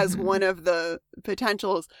house as one of the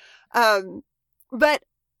potentials. But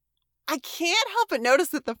I can't help but notice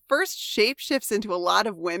that the first shapeshifts into a lot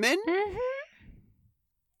of women.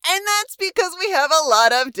 And that's because we have a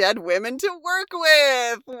lot of dead women to work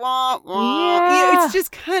with. Wah, wah. Yeah. It's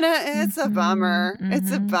just kind of, it's a bummer.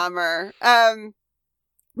 It's a bummer.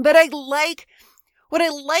 But what I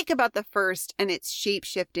like about the first and its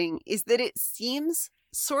shapeshifting is that it seems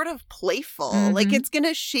sort of playful. Like, it's going to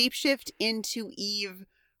shapeshift into Eve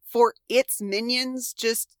for its minions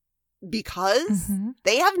just because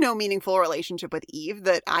they have no meaningful relationship with Eve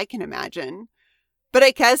that I can imagine. But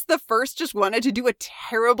I guess the first just wanted to do a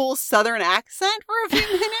terrible Southern accent for a few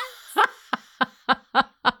minutes.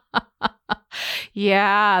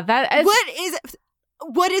 Yeah, that is... What is...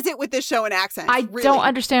 What is it with this show and accents? I really? don't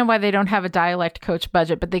understand why they don't have a dialect coach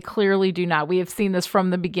budget, but they clearly do not. We have seen this from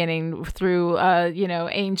the beginning through,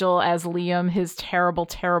 Angel as Liam, his terrible,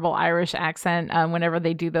 terrible Irish accent whenever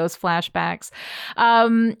they do those flashbacks.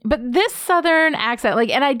 But this Southern accent,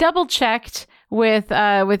 and I double checked with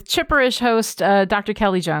Chipperish host Dr.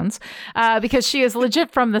 Kelly Jones because she is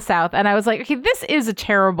legit from the South, and I was like, okay, this is a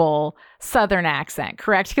terrible Southern accent,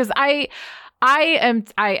 correct? Because I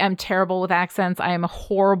am terrible with accents. I am a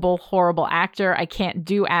horrible, horrible actor. I can't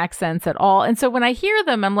do accents at all. And so when I hear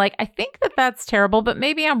them, I'm like, I think that that's terrible, but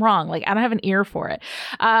maybe I'm wrong. I don't have an ear for it.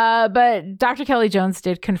 But Dr. Kelly Jones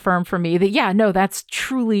did confirm for me that, yeah, no, that's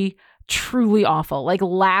truly awful,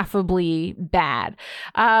 laughably bad.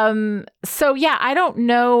 So yeah, I don't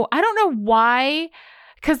know why,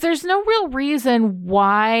 because there's no real reason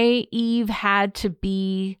why Eve had to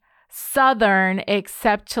be Southern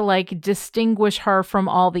except to distinguish her from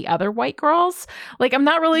all the other white girls. I'm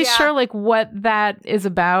not really sure what that is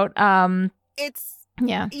about. It's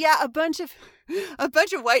yeah, a bunch of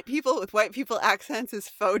white people with white people accents is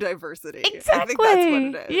faux diversity. Exactly. I think that's what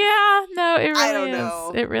it is. Yeah, no, it really I don't is.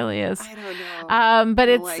 know. It really is. I don't know. But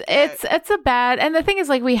it's a bad, and the thing is,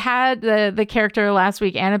 we had the character last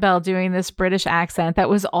week, Annabelle, doing this British accent that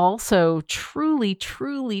was also truly,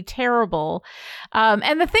 truly terrible.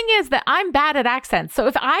 And the thing is that I'm bad at accents. So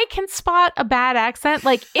if I can spot a bad accent,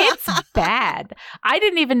 it's bad. I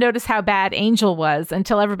didn't even notice how bad Angel was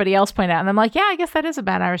until everybody else pointed out. And I'm like, yeah, I guess that is a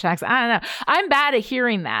bad Irish accent. I don't know. I'm bad at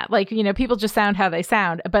hearing that. People just sound how they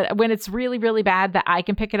sound. But when it's really, really bad that I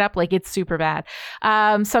can pick it up, it's super bad.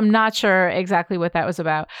 So I'm not sure exactly what that was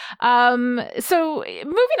about. So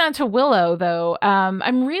moving on to Willow, though,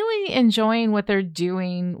 I'm really enjoying what they're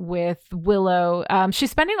doing with Willow.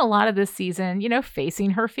 She's spending a lot of this season, facing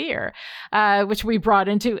her fear, which we brought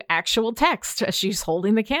into actual text. She's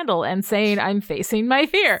holding the candle and saying, I'm facing my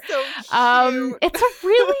fear. So cute. It's a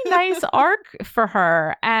really nice arc for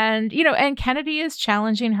her. And, and Kennedy is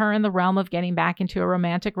challenging her in the realm of getting back into a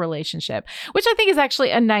romantic relationship, which I think is actually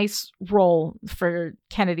a nice role for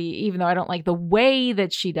Kennedy, even though I don't like the way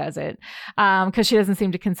that she does it, because she doesn't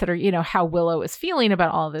seem to consider, how Willow is feeling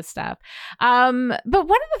about all of this stuff. But one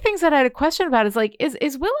of the things that I had a question about is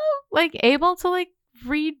is Willow able to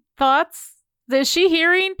read thoughts? Is she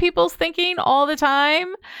hearing people's thinking all the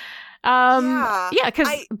time?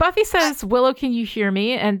 Because Buffy says, Willow, can you hear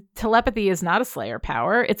me? And telepathy is not a Slayer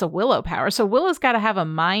power. It's a Willow power. So Willow's got to have a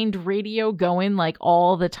mind radio going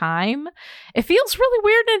all the time. It feels really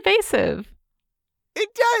weird and invasive. It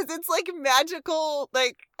does. It's magical,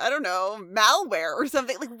 I don't know, malware or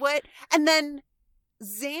something. What? And then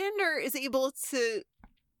Xander is able to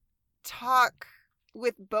talk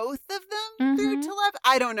with both of them through telepathy.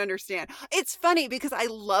 I don't understand. It's funny because I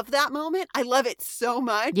love that moment. I love it so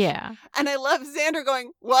much. Yeah. And I love Xander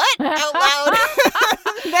going, what? Out loud.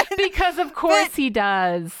 Because of course he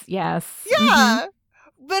does. Yes. Yeah.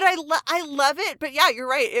 But I love it. But yeah, you're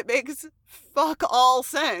right. It makes fuck all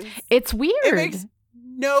sense. It's weird. It makes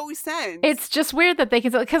no sense. It's just weird that they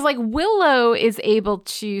can, because Willow is able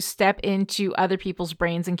to step into other people's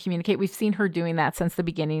brains and communicate. We've seen her doing that since the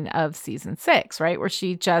beginning of season 6, right? Where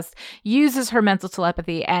she just uses her mental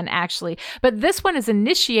telepathy and but this one is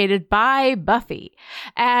initiated by Buffy.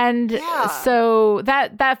 And so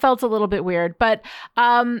that felt a little bit weird, but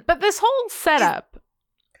this whole setup.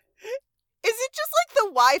 Is it just the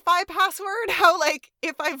Wi-Fi password? How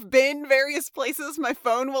if I've been various places, my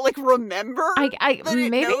phone will remember that it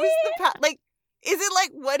maybe knows the is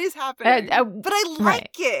it what is happening? But I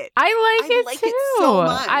like it. I like it too. So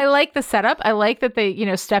much. I like the setup. I like that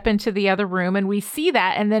they step into the other room and we see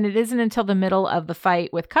that, and then it isn't until the middle of the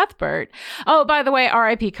fight with Cuthbert. Oh, by the way,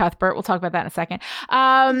 R.I.P. Cuthbert. We'll talk about that in a second.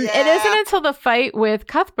 It isn't until the fight with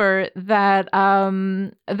Cuthbert that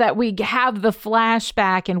that we have the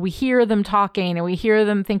flashback and we hear them talking and we hear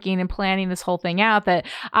them thinking and planning this whole thing out, that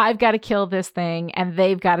I've got to kill this thing and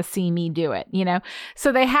they've got to see me do it.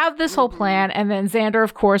 So they have this whole plan, and then Xander,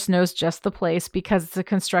 of course, knows just the place because it's a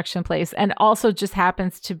construction place, and also just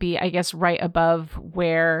happens to be, I guess, right above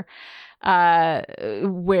where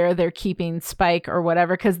they're keeping Spike or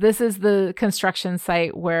whatever, because this is the construction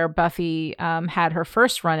site where Buffy had her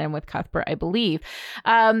first run-in with Cuthbert, I believe.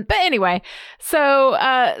 But anyway, so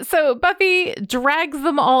Buffy drags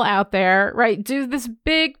them all out there, right? Do this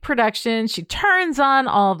big production. She turns on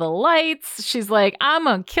all the lights. She's like, I'm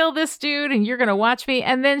gonna kill this dude and you're gonna watch me.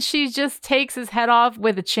 And then she just takes his head off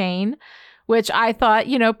with a chain, which I thought,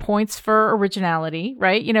 points for originality,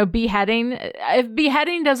 right? Beheading, if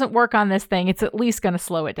beheading doesn't work on this thing, it's at least going to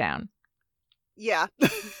slow it down. Yeah.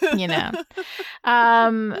 you know.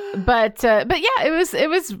 But yeah, it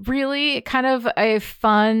was really kind of a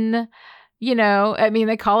fun, you know, I mean,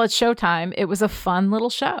 they call it Showtime. It was a fun little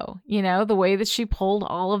show, you know, the way that she pulled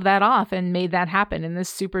all of that off and made that happen in this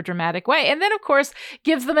super dramatic way. And then, of course,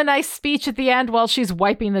 gives them a nice speech at the end while she's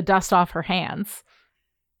wiping the dust off her hands.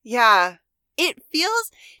 Yeah. It feels...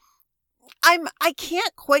 I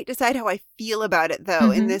can't quite decide how I feel about it, though,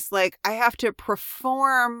 in this, like, I have to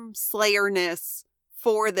perform Slayerness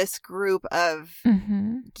for this group of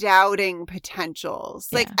doubting potentials.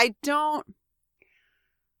 Yeah. Like, I don't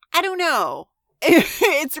know.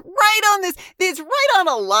 It's right on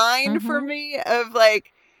a line for me of,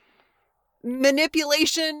 like,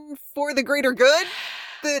 manipulation for the greater good.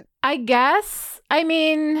 That I guess. I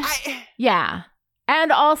mean, yeah.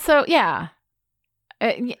 And also, yeah.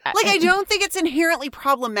 I don't think it's inherently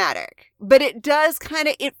problematic, but it does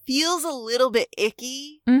it feels a little bit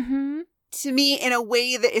icky to me in a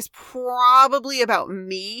way that is probably about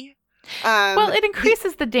me. Well, it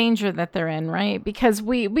increases the danger that they're in, right? Because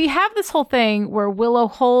we have this whole thing where Willow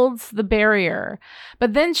holds the barrier,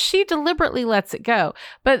 but then she deliberately lets it go.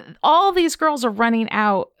 But all these girls are running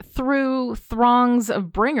out through throngs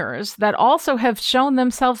of bringers that also have shown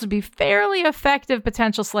themselves to be fairly effective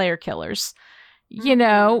potential Slayer killers. You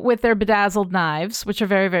know, with their bedazzled knives, which are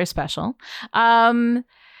very, very special. So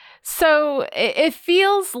it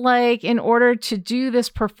feels like in order to do this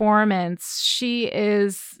performance, she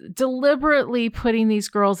is deliberately putting these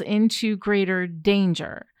girls into greater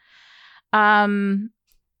danger. So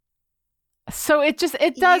it does,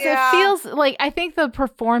 it feels like, I think the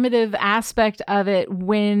performative aspect of it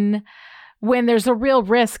when there's a real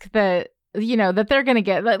risk that, you know, that they're going to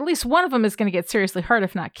get, at least one of them is going to get seriously hurt,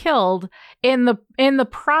 if not killed, in the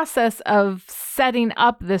process of setting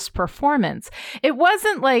up this performance. It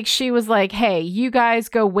wasn't like she was like, hey, you guys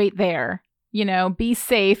go wait there, you know, be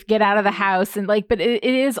safe, get out of the house. And like, but it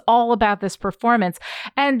is all about this performance.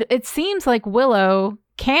 And it seems like Willow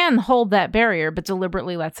can hold that barrier, but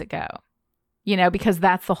deliberately lets it go, you know, because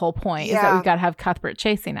that's the whole point is that we've got to have Cuthbert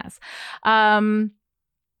chasing us.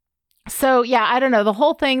 So yeah, I don't know. The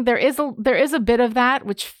whole thing, there is a bit of that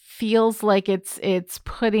which feels like it's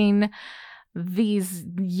putting these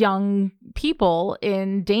young people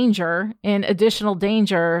in additional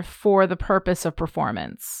danger for the purpose of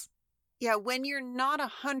performance. Yeah, when you're not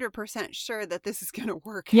 100% sure that this is going to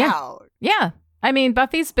work out. Yeah. I mean,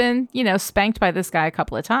 Buffy's been, you know, spanked by this guy a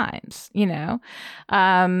couple of times, you know.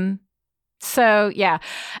 So yeah,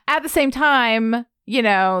 at the same time, you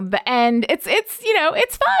know, the end, it's, you know,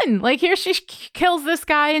 it's fun. Like here she kills this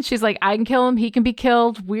guy and she's like, I can kill him. He can be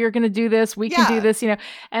killed. We're going to do this. We can do this, you know,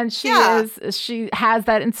 and she has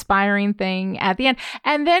that inspiring thing at the end.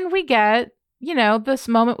 And then we get, you know, this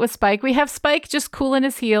moment with Spike. We have Spike just cooling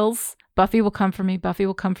his heels. Buffy will come for me. Buffy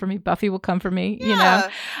will come for me. Buffy will come for me. You know,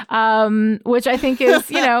 which I think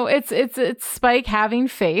is, you know, it's Spike having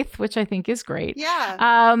faith, which I think is great.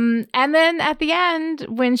 Yeah. And then at the end,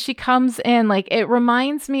 when she comes in, like it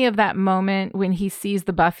reminds me of that moment when he sees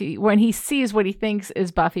when he sees what he thinks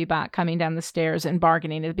is Buffy Bot coming down the stairs and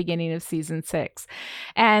bargaining at the beginning of season 6,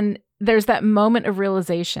 and there's that moment of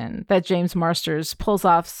realization that James Marsters pulls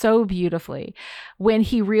off so beautifully when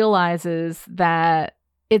he realizes that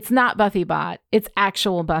it's not Buffy Bot, it's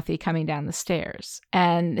actual Buffy coming down the stairs,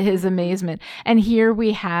 and his amazement. And here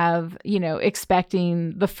we have, you know,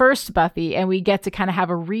 expecting the first Buffy, and we get to kind of have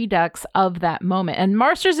a redux of that moment. And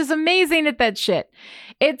Marsters is amazing at that shit.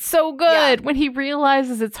 It's so good when he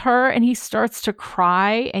realizes it's her and he starts to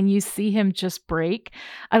cry and you see him just break.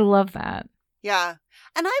 I love that. Yeah.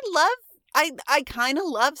 And I kind of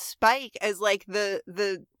love Spike as like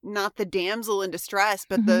the not the damsel in distress,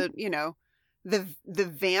 but the, you know, the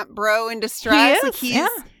vamp bro in distress.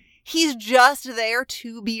 He's just there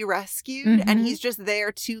to be rescued, and he's just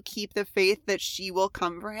there to keep the faith that she will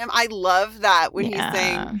come for him. I love that when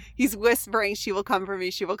he's whispering, she will come for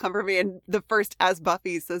me, she will come for me, and the first as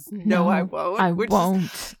Buffy says, no, I won't. I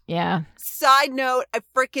won't. Yeah. Side note, I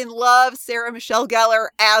freaking love Sarah Michelle Gellar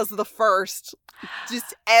as the first.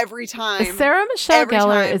 Just every time. Sarah Michelle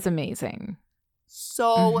Gellar is amazing.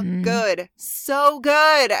 So good. So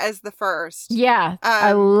good as the first. Yeah.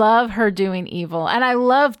 I love her doing evil. And I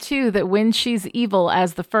love, too, that when she's evil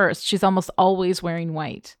as the first, she's almost always wearing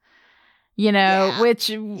white. You know, which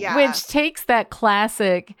takes that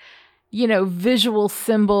classic, visual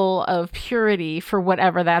symbol of purity for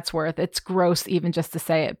whatever that's worth. It's gross even just to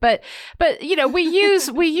say it. But we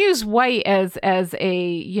use white as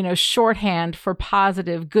a, shorthand for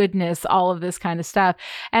positive goodness, all of this kind of stuff.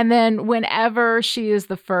 And then whenever she is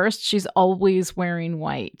the first, she's always wearing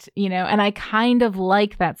white, and I kind of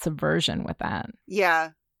like that subversion with that.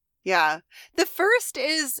 Yeah. Yeah. The first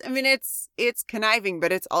is, it's conniving,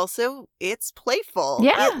 but it's playful.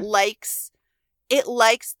 Yeah. It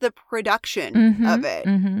likes the production of it.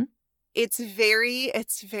 Mm-hmm. It's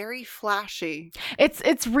very flashy.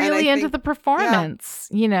 It's really into the performance,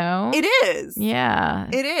 It is. Yeah.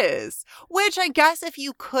 It is. Which I guess if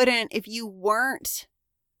you weren't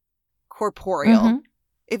corporeal,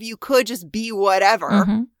 if you could just be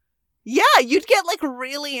whatever, yeah, you'd get like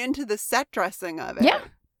really into the set dressing of it. Yeah.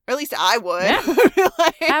 Or at least I would. Yeah.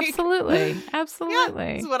 Absolutely. Yeah,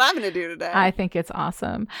 this is what I'm going to do today. I think it's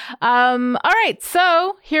awesome. All right.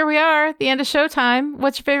 So here we are, the end of showtime.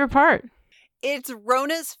 What's your favorite part? It's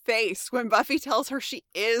Rona's face when Buffy tells her she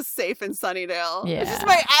is safe in Sunnydale. Yeah. It's just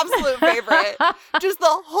my absolute favorite. Just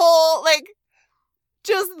the whole,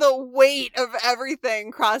 just the weight of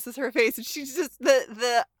everything crosses her face. And she's just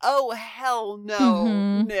the oh, hell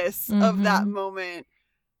no-ness of that moment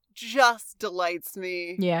just delights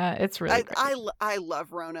me. Yeah, it's really great. I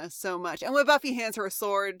love Rona so much. And when Buffy hands her a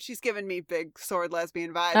sword, she's giving me big sword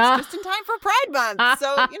lesbian vibes just in time for Pride Month.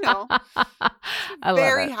 So, I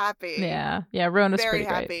very love it. happy. Yeah. Yeah, Rona's very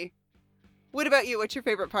pretty happy. great. What about you? What's your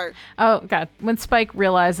favorite part? Oh, God. When Spike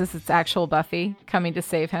realizes it's actual Buffy coming to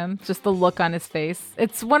save him, just the look on his face.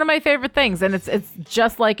 It's one of my favorite things. And it's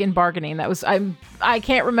just like in bargaining. I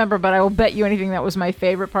can't remember, but I will bet you anything that was my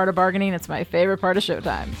favorite part of bargaining. It's my favorite part of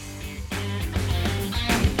Showtime.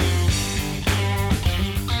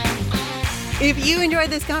 If you enjoyed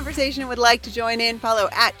this conversation and would like to join in, follow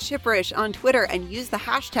 @Chipperish on Twitter and use the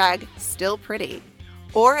hashtag StillPretty.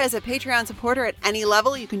 Or as a Patreon supporter at any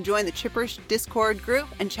level, you can join the Chipperish Discord group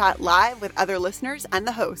and chat live with other listeners and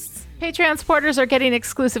the hosts. Patreon supporters are getting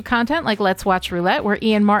exclusive content like Let's Watch Roulette, where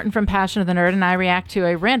Ian Martin from Passion of the Nerd and I react to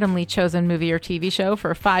a randomly chosen movie or TV show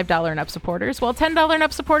for $5 and up supporters, while $10 and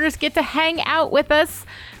up supporters get to hang out with us.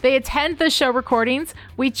 They attend the show recordings.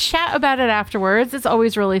 We chat about it afterwards. It's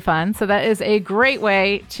always really fun. So that is a great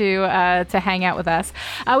way to hang out with us.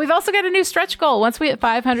 We've also got a new stretch goal. Once we hit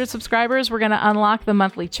 500 subscribers, we're going to unlock the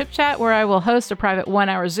monthly Chip Chat, where I will host a private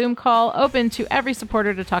 1-hour Zoom call open to every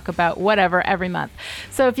supporter to talk about whatever every month.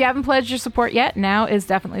 So if you haven't pledged your support yet, now is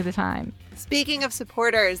definitely the time. Speaking of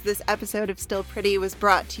supporters, this episode of Still Pretty was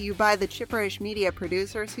brought to you by the Chipperish Media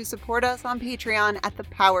producers who support us on Patreon at the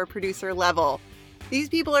power producer level. These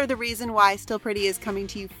people are the reason why Still Pretty is coming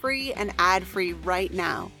to you free and ad-free right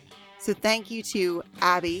now. So thank you to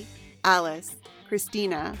Abby, Alice,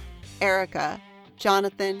 Christina, Erica,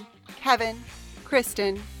 Jonathan, Kevin,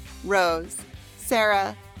 Kristen, Rose,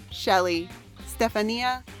 Sarah, Shelley,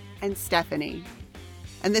 Stefania, and Stephanie.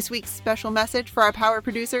 And this week's special message for our power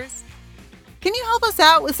producers: can you help us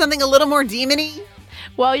out with something a little more demon-y?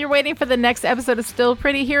 While you're waiting for the next episode of Still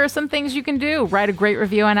Pretty, here are some things you can do. Write a great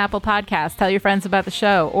review on Apple Podcasts, tell your friends about the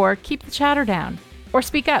show, or keep the chatter down, or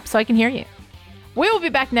speak up so I can hear you. We will be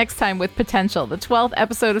back next time with Potential, the 12th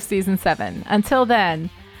episode of Season 7. Until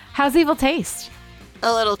then, how's evil taste?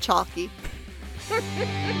 A little chalky.